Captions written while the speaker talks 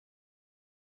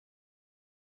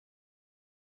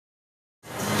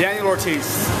Daniel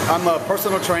Ortiz. I'm a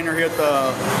personal trainer here at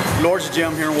the Lord's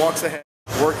Gym here in Walks Ahead.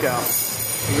 Workout.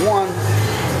 One,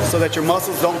 so that your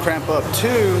muscles don't cramp up.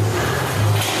 Two,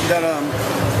 that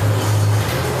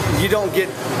you don't get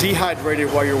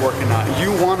dehydrated while you're working out.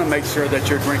 You want to make sure that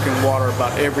you're drinking water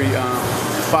about every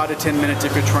 5 to 10 minutes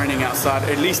if you're training outside,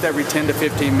 at least every 10 to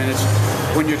 15 minutes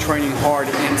when you're training hard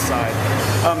inside.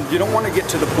 You don't want to get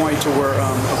to the point to where,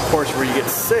 of course, where you get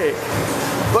sick,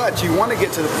 but you want to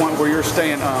get to the point where you're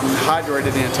staying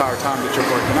hydrated the entire time that you're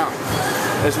working out.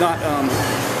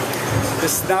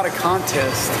 It's not a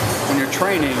contest when you're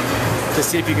training to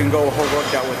see if you can go a whole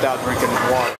workout without drinking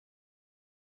water.